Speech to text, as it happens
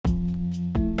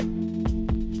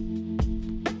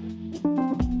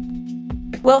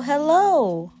Well,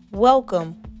 hello.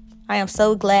 Welcome. I am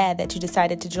so glad that you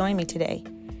decided to join me today.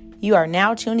 You are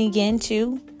now tuning in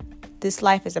to This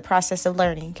Life is a Process of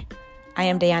Learning. I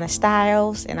am Diana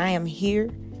Stiles, and I am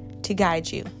here to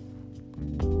guide you.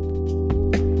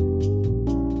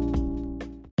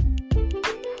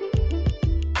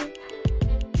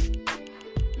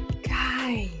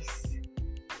 Guys,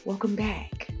 welcome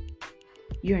back.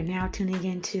 You are now tuning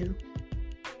into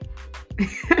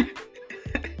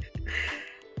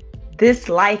This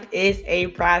life is a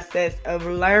process of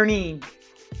learning.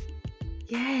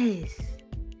 Yes.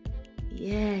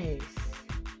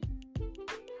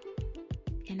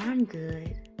 And I'm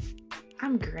good.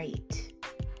 I'm great.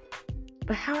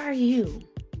 But how are you?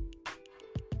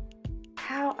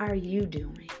 How are you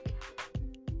doing?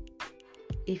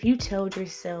 If you told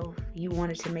yourself you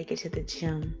wanted to make it to the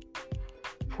gym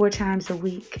 4 times a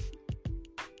week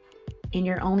and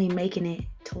you're only making it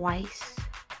twice,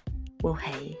 well,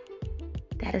 hey,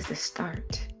 that is a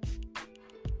start.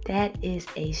 That is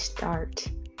a start.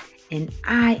 And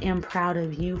I am proud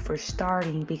of you for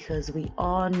starting, because we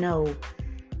all know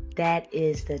that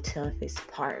is the toughest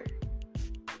part.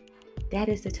 That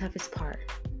is the toughest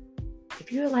part.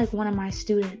 If you're like one of my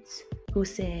students who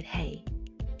said, hey,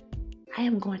 I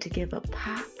am going to give up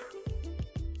pop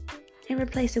and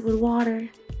replace it with water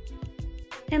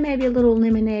and maybe a little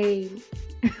lemonade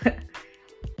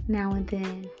now and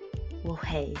then, well,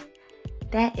 hey,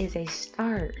 that is a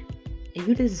start, and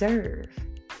you deserve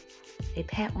a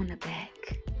pat on the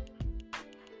back.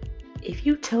 If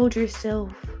you told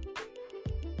yourself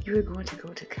you were going to go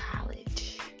to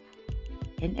college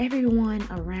and everyone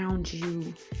around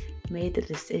you made the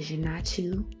decision not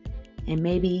to, and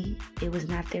maybe it was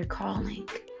not their calling,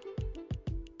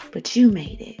 but you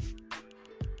made it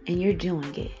and you're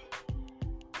doing it,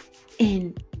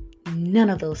 and none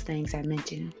of those things I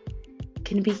mentioned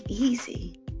can be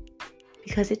easy,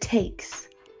 because it takes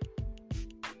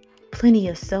plenty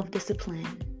of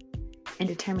self-discipline and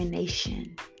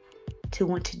determination to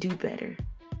want to do better.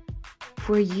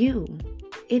 For you,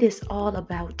 it is all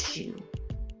about you.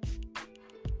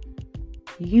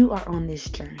 You are on this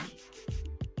journey.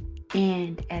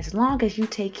 And as long as you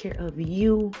take care of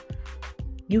you,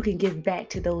 you can give back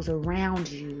to those around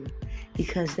you,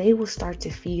 because they will start to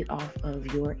feed off of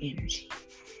your energy.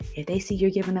 If they see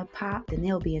you're giving up pop, then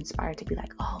they'll be inspired to be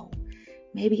like, oh,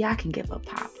 maybe I can give up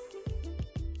pop.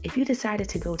 If you decided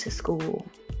to go to school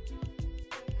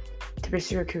to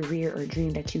pursue a career or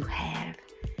dream that you have,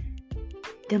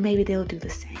 then maybe they'll do the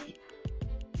same.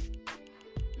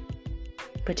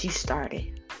 But you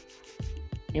started.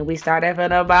 And we started from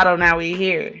the bottom, now we're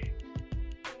here.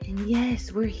 And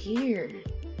yes, we're here.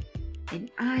 And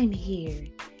I'm here.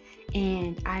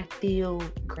 And I feel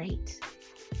great.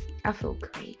 I feel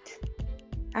great.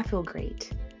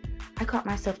 I caught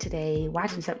myself today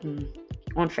watching something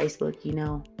on Facebook,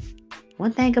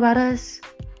 One thing about us,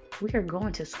 we are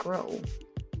going to scroll.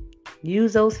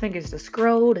 Use those fingers to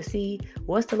scroll to see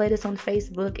what's the latest on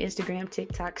Facebook, Instagram,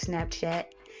 TikTok, Snapchat.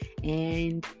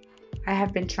 And I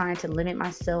have been trying to limit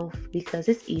myself, because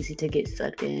it's easy to get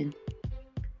sucked in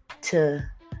to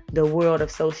the world of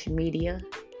social media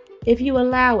if you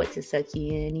allow it to suck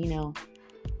you in,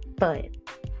 But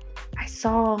I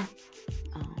saw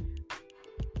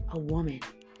a woman,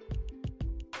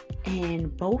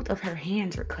 and both of her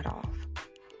hands were cut off.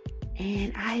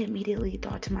 And I immediately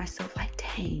thought to myself, like,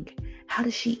 dang, how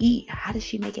does she eat? How does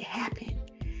she make it happen?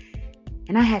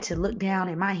 And I had to look down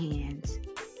at my hands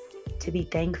to be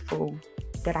thankful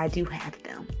that I do have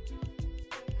them.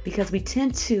 Because we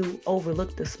tend to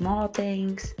overlook the small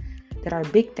things that are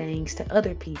big things to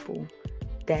other people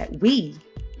that we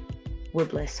were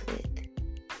blessed with.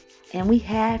 And we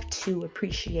have to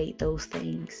appreciate those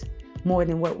things more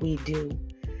than what we do.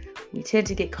 We tend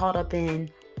to get caught up in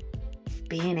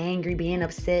being angry, being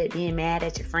upset, being mad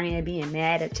at your friend, being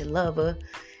mad at your lover,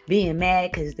 being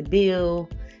mad because the bill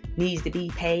needs to be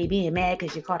paid, being mad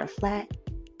because you caught a flat.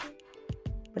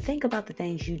 But think about the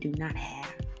things you do not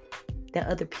have that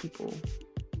other people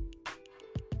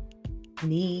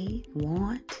need,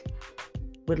 want,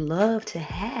 would love to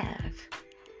have.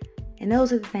 And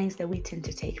those are the things that we tend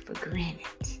to take for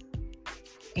granted.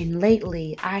 And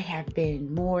lately, I have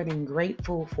been more than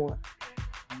grateful for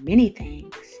many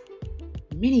things.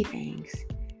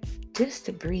 Just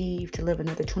to breathe, to live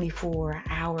another 24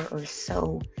 hour or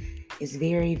so is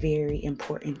very, very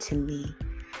important to me.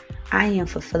 I am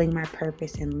fulfilling my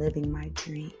purpose and living my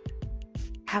dream.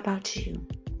 How about you?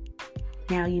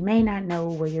 Now, you may not know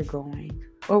where you're going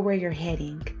or where you're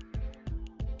heading,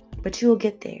 but you'll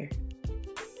get there.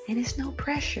 And it's no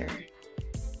pressure,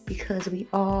 because we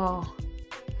all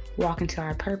walk into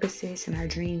our purposes and our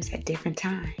dreams at different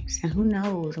times. And who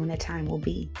knows when that time will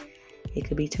be. It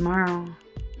could be tomorrow.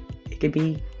 It could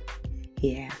be,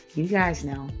 you guys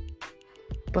know.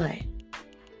 But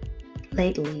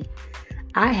lately,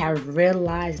 I have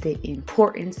realized the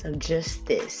importance of just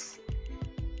this.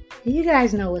 You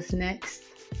guys know what's next.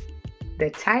 The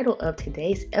title of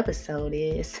today's episode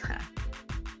is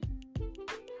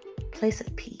Place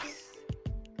of Peace.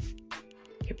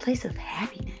 Your place of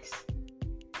happiness.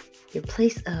 Your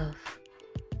place of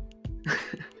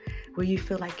where you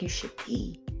feel like you should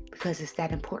be because it's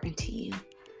that important to you.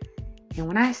 And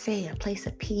when I say a place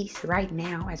of peace right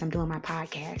now, as I'm doing my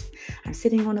podcast, I'm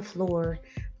sitting on the floor,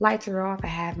 lights are off, I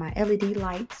have my LED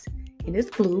lights, and it's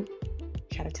blue.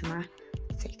 Shout out to my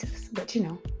status, but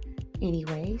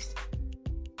anyways,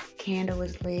 candle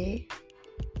is lit,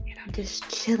 and I'm just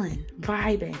chilling,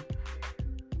 vibing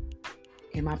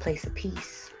in my place of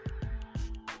peace.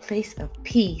 Place of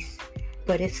peace.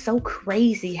 But it's so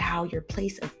crazy how your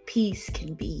place of peace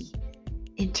can be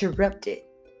interrupted.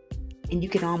 And you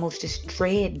can almost just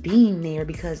dread being there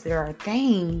because there are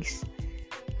things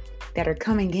that are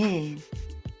coming in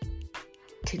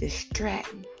to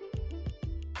distract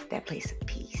that place of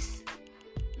peace.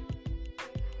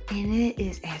 And it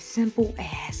is as simple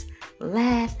as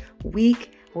last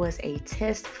week was a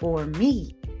test for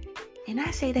me. And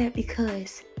I say that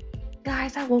because,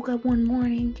 guys, I woke up one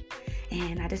morning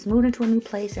and I just moved into a new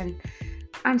place and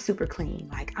I'm super clean.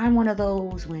 Like, I'm one of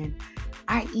those when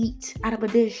I eat out of a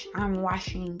dish, I'm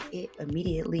washing it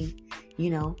immediately,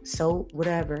 soap,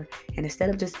 whatever. And instead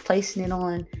of just placing it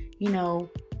on,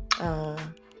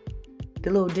 the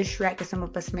little dish rack that some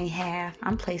of us may have,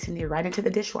 I'm placing it right into the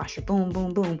dishwasher. Boom,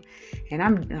 boom, boom.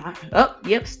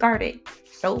 And started.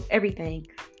 Soap, everything.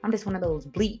 I'm just one of those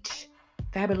bleach,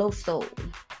 Fabuloso,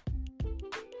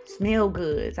 smell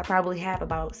goods. I probably have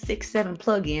about 6-7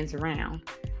 plugins around.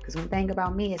 Because one thing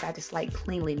about me is I just like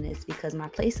cleanliness because my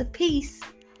place of peace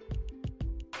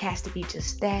has to be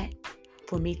just that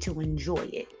for me to enjoy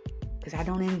it. Because I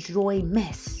don't enjoy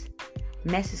mess.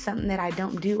 Mess is something that I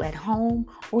don't do at home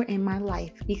or in my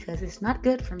life because it's not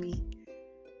good for me.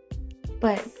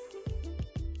 But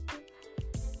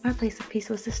my place of peace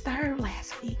was disturbed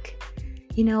last week.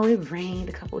 It rained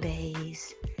a couple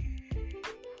days.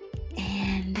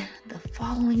 And the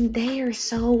following day or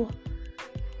so,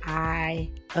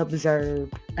 I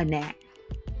observed a gnat.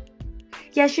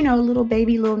 Yes, little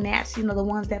gnats, the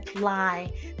ones that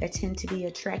fly, that tend to be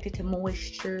attracted to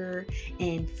moisture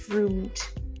and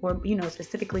fruit, or,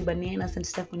 specifically bananas and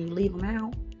stuff when you leave them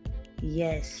out.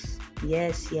 Yes.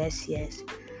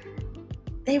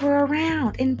 They were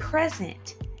around and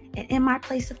present and in my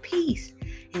place of peace.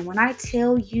 And when I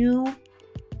tell you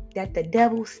that the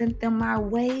devil sent them my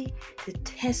way to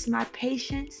test my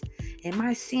patience and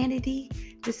my sanity,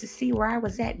 just to see where I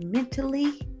was at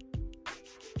mentally,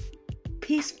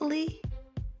 peacefully,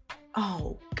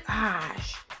 oh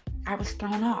gosh, I was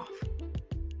thrown off.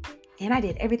 And I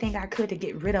did everything I could to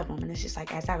get rid of them. And it's just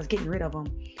like, as I was getting rid of them,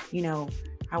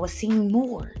 I was seeing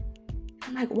more.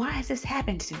 I'm like, why is this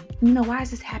happening to me? Why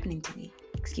is this happening to me?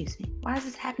 Excuse me. Why is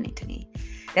this happening to me?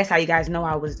 That's how you guys know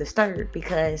I was disturbed,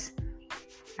 because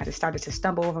I just started to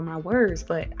stumble over my words.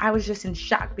 But I was just in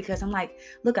shock because I'm like,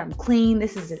 look, I'm clean.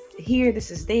 This is here.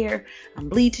 This is there. I'm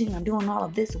bleaching. I'm doing all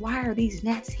of this. Why are these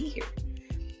gnats here?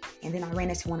 And then I ran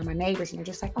into one of my neighbors and they're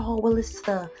just like, oh, well, it's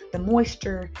the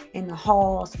moisture in the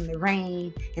halls from the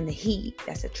rain and the heat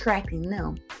that's attracting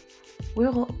them.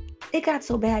 Well, it got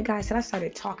so bad, guys, that I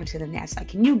started talking to the gnats. Like,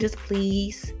 can you just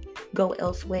please go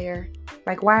elsewhere?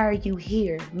 Like, why are you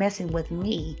here messing with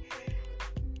me?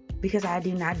 Because I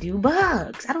do not do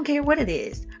bugs. I don't care what it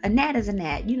is. A gnat is a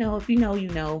gnat. If you know, you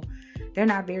know. They're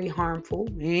not very harmful.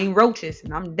 They ain't roaches,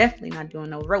 and I'm definitely not doing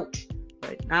no roach.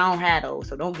 But I don't have those,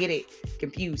 so don't get it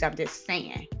confused. I'm just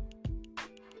saying.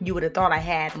 You would have thought I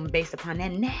had them based upon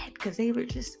that gnat, because they were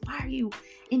just, why are you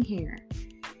in here?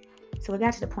 So it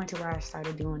got to the point to where I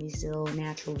started doing these little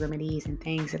natural remedies and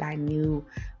things that I knew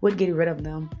would get rid of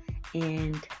them.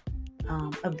 And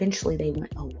eventually they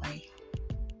went away.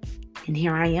 And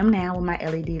here I am now with my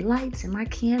LED lights and my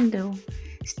candle,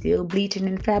 still bleaching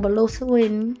and Fabuloso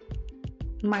and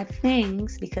my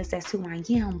things, because that's who I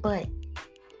am. But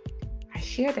I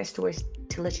share that story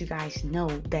to let you guys know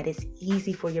that it's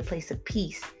easy for your place of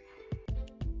peace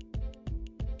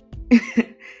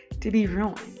to be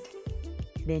ruined.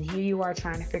 And then here you are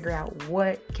trying to figure out,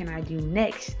 what can I do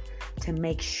next to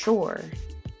make sure,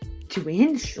 to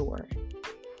ensure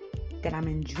that I'm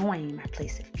enjoying my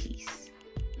place of peace?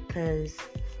 Because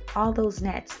all those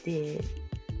gnats did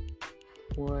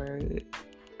were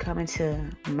come into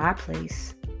my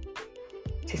place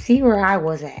to see where I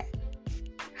was at.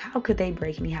 How could they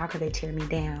break me? How could they tear me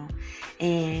down?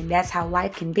 And that's how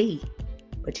life can be.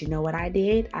 But you know what I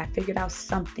did? I figured out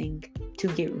something to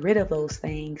get rid of those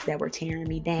things that were tearing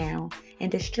me down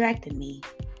and distracting me.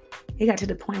 It got to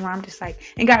the point where I'm just like,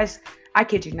 and guys, I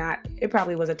kid you not, it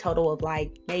probably was a total of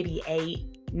like maybe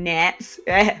 8 naps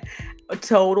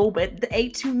total, but the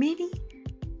 8 too many.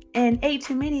 And 8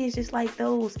 too many is just like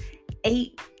those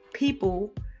 8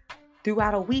 people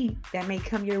throughout a week that may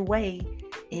come your way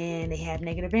and they have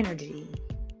negative energy,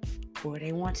 or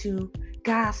they want to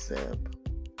gossip,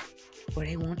 or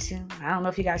they want to, I don't know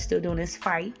if you guys still doing this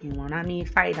fight. And when I mean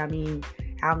fight, I mean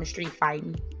out in the street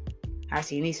fighting. I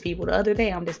seen these people the other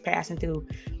day. I'm just passing through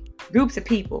groups of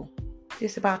people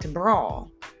just about to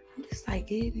brawl. I'm just like,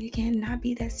 it cannot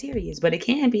be that serious, but it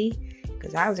can be,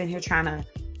 because I was in here trying to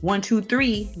 1, 2,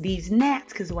 3 these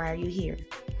gnats, because why are you here?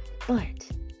 But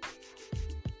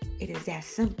it is that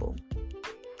simple.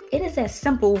 It is as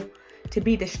simple to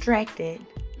be distracted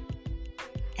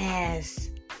as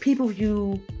people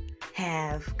you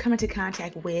have come into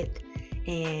contact with,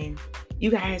 and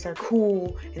you guys are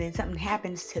cool, and then something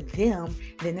happens to them,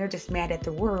 and then they're just mad at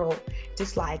the world,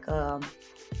 just like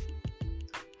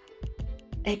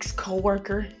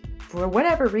ex-coworker, for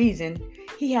whatever reason,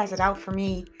 he has it out for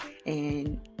me,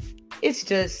 and it's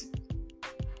just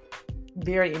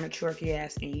very immature, if you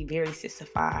ask me, very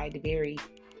sissified,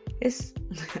 it's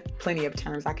plenty of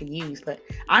terms I could use, but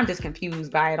I'm just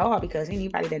confused by it all, because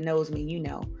anybody that knows me,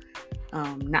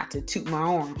 not to toot my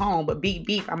own home, but beep,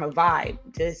 beep, I'm a vibe,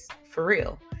 just for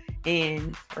real.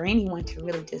 And for anyone to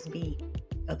really just be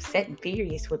upset and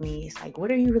furious with me, it's like,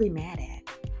 what are you really mad at?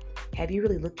 Have you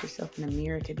really looked yourself in the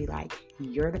mirror to be like,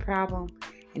 you're the problem,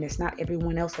 and it's not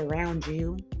everyone else around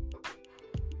you?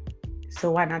 So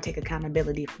why not take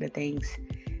accountability for the things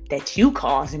that you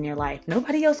cause in your life?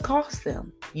 Nobody else caused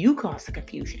them. You caused the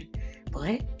confusion.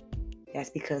 But that's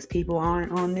because people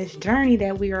aren't on this journey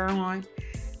that we are on.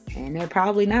 And they're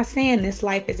probably not saying this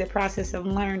life is a process of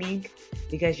learning,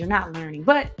 because you're not learning.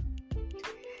 But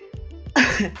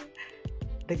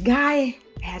the guy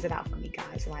has it out for me,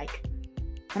 guys. Like,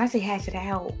 when I say has it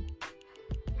out,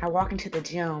 I walk into the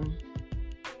gym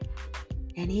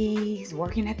and he's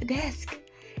working at the desk,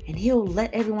 and he'll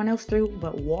let everyone else through,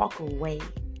 but walk away.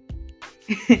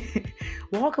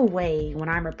 Walk away when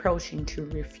I'm approaching to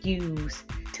refuse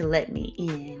to let me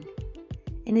in.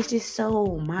 And it's just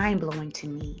so mind-blowing to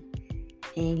me.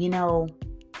 And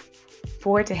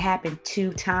for it to happen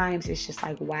 2 times, it's just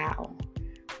like, wow,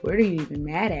 what are you even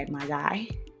mad at, my guy?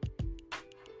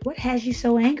 What has you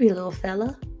so angry, little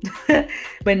fella?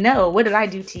 But no, what did I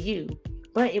do to you?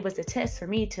 But it was a test for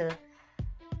me to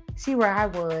see where I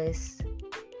was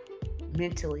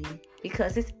mentally,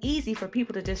 because it's easy for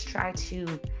people to just try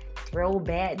to throw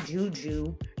bad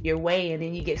juju your way, and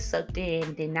then you get sucked in,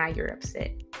 and then now you're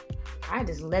upset. I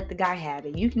just let the guy have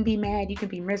it. You can be mad, you can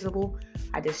be miserable.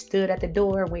 I just stood at the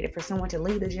door and waited for someone to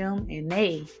leave the gym, and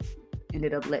they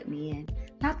ended up letting me in.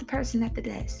 Not the person at the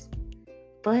desk.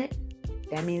 But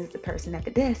that means the person at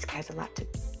the desk has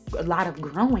a lot of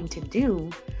growing to do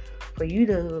for you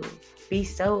to be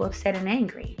so upset and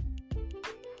angry.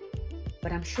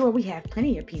 But I'm sure we have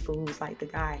plenty of people who's like the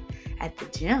guy at the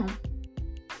gym.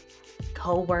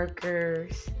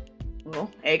 Co-workers,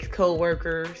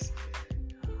 ex-co-workers,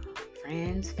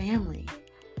 friends, family.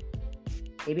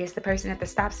 Maybe it's the person at the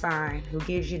stop sign who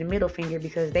gives you the middle finger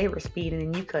because they were speeding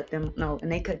and you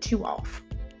and they cut you off.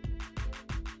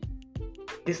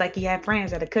 Just like you have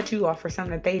friends that'll cut you off for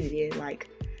something that they did. Like,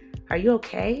 are you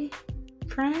okay,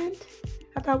 friend?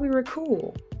 I thought we were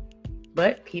cool.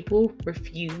 But people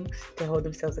refuse to hold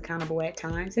themselves accountable at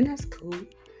times, and that's cool.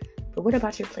 But what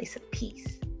about your place of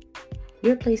peace?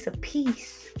 Your place of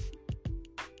peace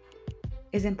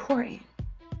is important.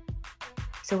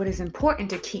 So it is important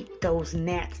to keep those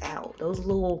gnats out, those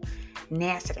little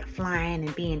gnats that are flying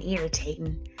and being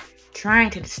irritating, trying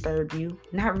to disturb you,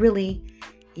 not really,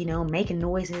 making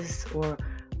noises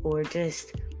or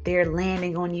just they're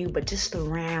landing on you, but just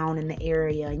around in the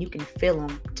area, and you can feel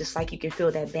them, just like you can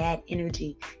feel that bad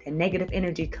energy, that negative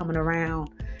energy coming around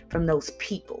from those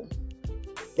people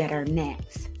that are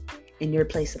gnats in your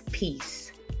place of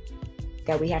peace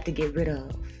that we have to get rid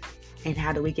of. And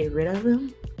how do we get rid of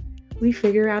them? We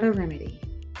figure out a remedy.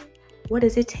 What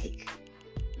does it take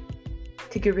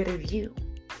to get rid of you?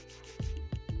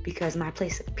 Because my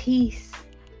place of peace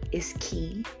is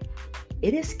key.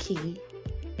 It is key,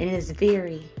 and it is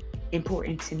very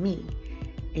important to me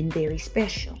and very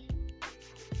special.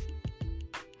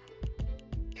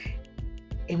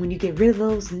 And when you get rid of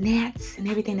those gnats and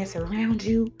everything that's around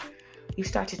you, you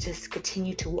start to just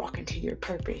continue to walk into your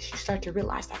purpose. You start to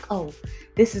realize like, oh,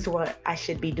 this is what I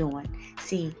should be doing.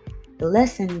 See, the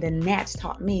lesson the gnats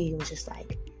taught me was just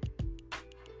like,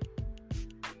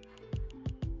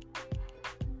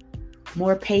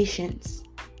 more patience,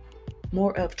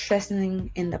 more of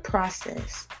trusting in the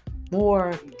process, more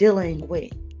of dealing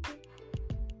with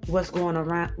what's going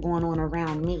on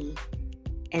around me,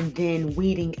 and then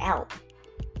weeding out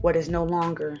what is no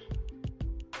longer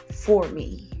for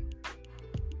me.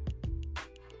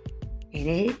 And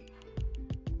it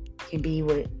can be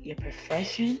with your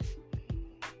profession.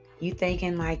 You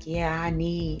thinking like, yeah, I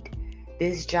need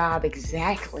this job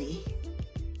exactly.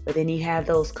 But then you have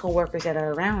those coworkers that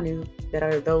are around you that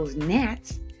are those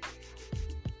gnats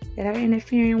that are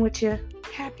interfering with your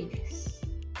happiness.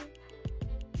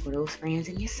 Or those friends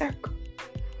in your circle.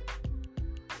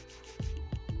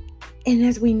 And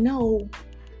as we know,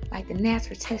 like the gnats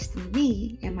were testing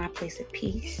me in my place of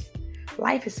peace,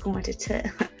 life is going to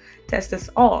test us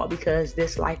all, because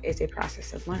this life is a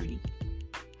process of learning.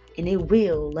 And it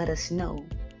will let us know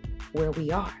where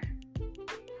we are.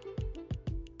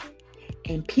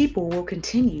 And people will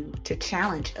continue to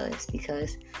challenge us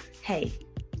because, hey,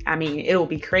 I mean, it'll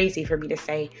be crazy for me to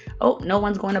say, oh, no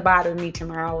one's going to bother me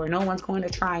tomorrow, or no one's going to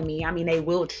try me. I mean, they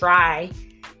will try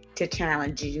to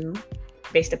challenge you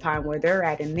based upon where they're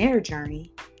at in their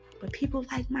journey. But people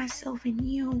like myself and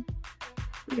you,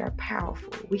 we are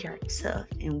powerful, we are tough,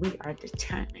 and we are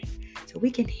determined. So we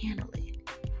can handle it.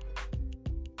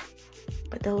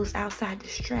 But those outside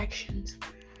distractions,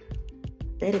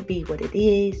 let it be what it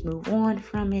is, move on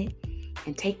from it,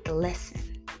 and take the lesson.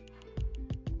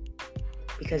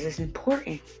 Because it's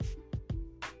important.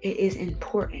 It is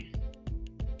important.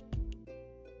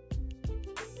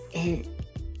 And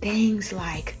things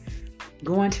like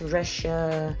going to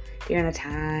Russia during a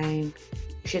time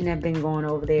you shouldn't have been going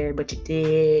over there, but you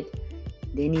did.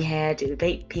 Then you had your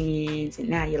vape pens, and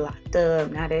now you're locked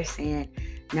up. Now they're saying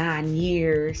 9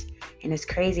 years. And it's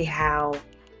crazy how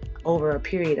over a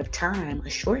period of time, a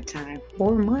short time,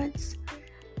 4 months,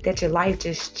 that your life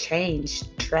just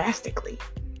changed drastically.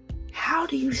 How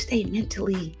do you stay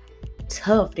mentally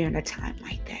tough during a time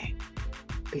like that?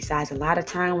 Besides a lot of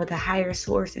time with a higher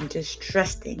source and just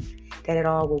trusting that it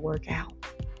all will work out.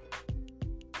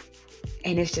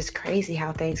 And it's just crazy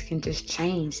how things can just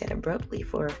change that abruptly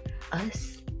for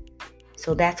us.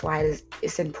 So that's why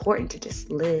it's important to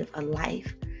just live a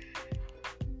life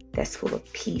that's full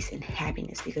of peace and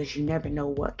happiness, because you never know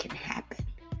what can happen.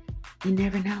 You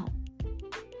never know.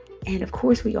 And of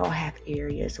course, we all have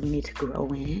areas we need to grow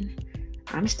in.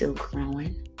 I'm still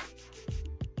growing.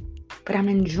 But I'm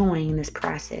enjoying this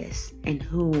process and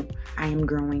who I am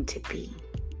growing to be.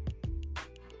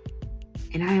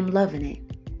 And I am loving it.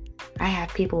 I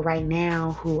have people right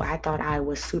now who I thought I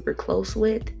was super close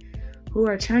with, who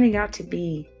are turning out to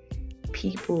be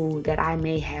people that I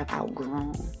may have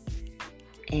outgrown.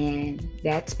 And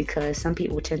that's because some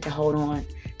people tend to hold on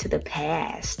to the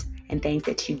past and things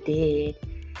that you did.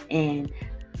 And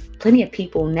plenty of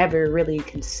people never really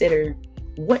consider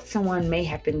what someone may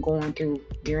have been going through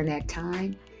during that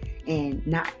time and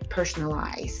not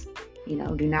personalize.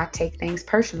 Do not take things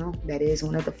personal. That is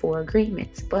one of the 4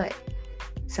 agreements. But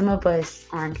some of us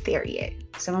aren't there yet.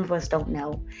 Some of us don't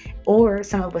know. Or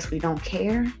some of us, we don't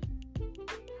care.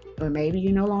 Or maybe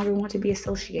you no longer want to be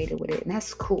associated with it. And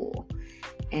that's cool.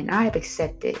 And I have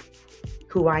accepted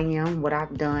who I am, what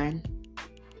I've done.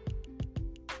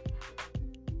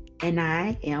 And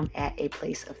I am at a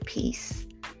place of peace.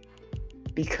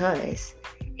 Because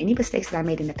any mistakes that I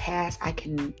made in the past, I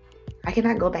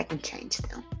cannot go back and change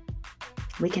them.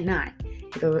 We cannot.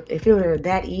 If it were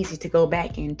that easy to go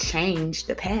back and change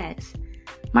the past,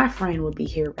 my friend would be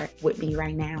here with me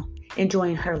right now,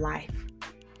 enjoying her life.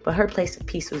 But her place of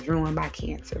peace was ruined by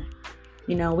cancer.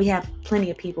 We have plenty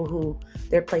of people who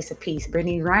their place of peace.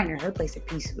 Brittany Griner, her place of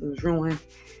peace was ruined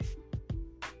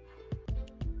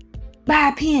by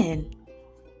a pen,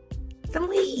 some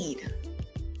weed,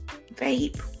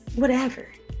 vape, whatever.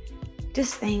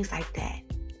 Just things like that.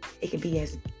 It could be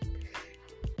as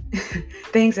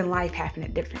things in life happen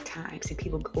at different times, and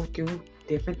people go through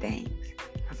different things.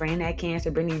 My friend had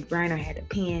cancer. Brittany Griner had a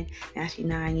pen. Now she's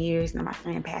 9 years. Now my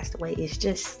friend passed away. It's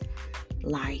just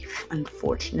life,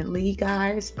 unfortunately,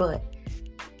 guys. But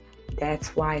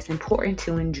that's why it's important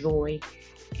to enjoy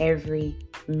every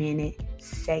minute,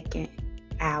 second,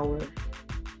 hour,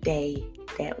 day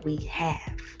that we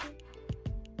have.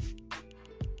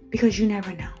 Because you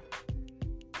never know.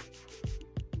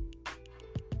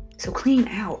 So clean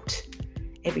out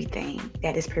everything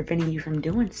that is preventing you from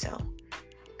doing so.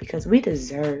 Because we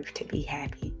deserve to be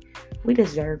happy. We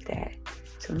deserve that.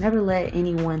 So never let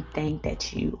anyone think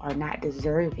that you are not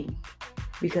deserving,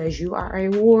 because you are a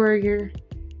warrior.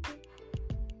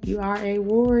 You are a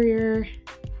warrior.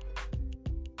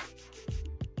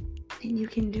 And you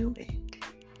can do it.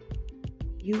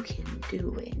 You can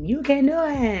do it. You can do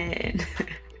it.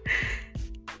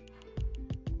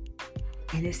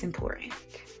 And it's important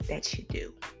that you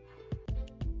do.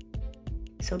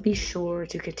 So be sure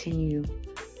to continue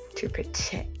to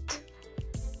protect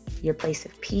your place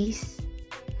of peace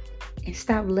and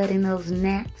stop letting those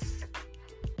gnats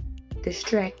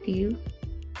distract you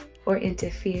or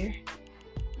interfere.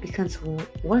 Because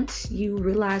once you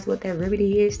realize what that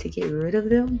remedy is to get rid of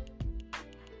them,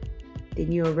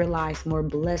 then you'll realize more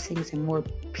blessings and more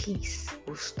peace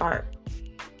will start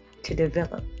to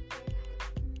develop.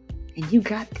 And you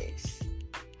got this.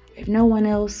 If no one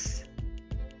else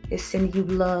is sending you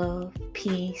love,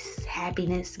 peace,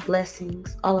 happiness,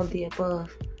 blessings, all of the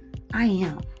above, I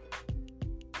am.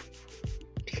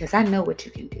 Because I know what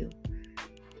you can do.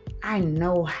 I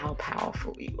know how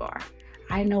powerful you are.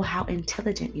 I know how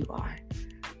intelligent you are.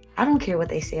 I don't care what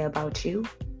they say about you.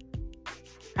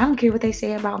 I don't care what they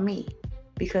say about me.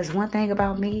 Because one thing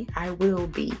about me, I will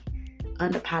be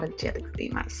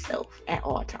unapologetically myself at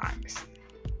all times.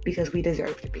 Because we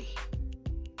deserve to be.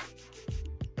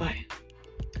 But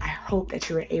I hope that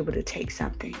you were able to take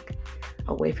something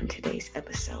away from today's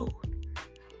episode.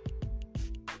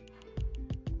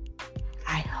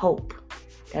 I hope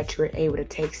that you were able to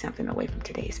take something away from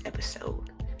today's episode.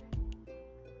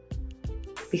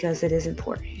 Because it is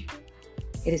important.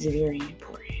 It is very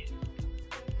important.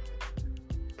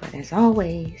 But as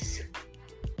always,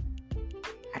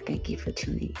 I thank you for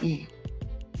tuning in.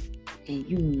 And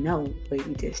you know what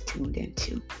you just tuned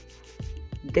into.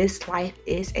 This life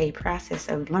is a process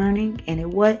of learning, and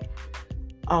it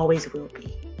always will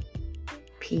be.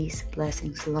 Peace,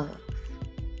 blessings, love.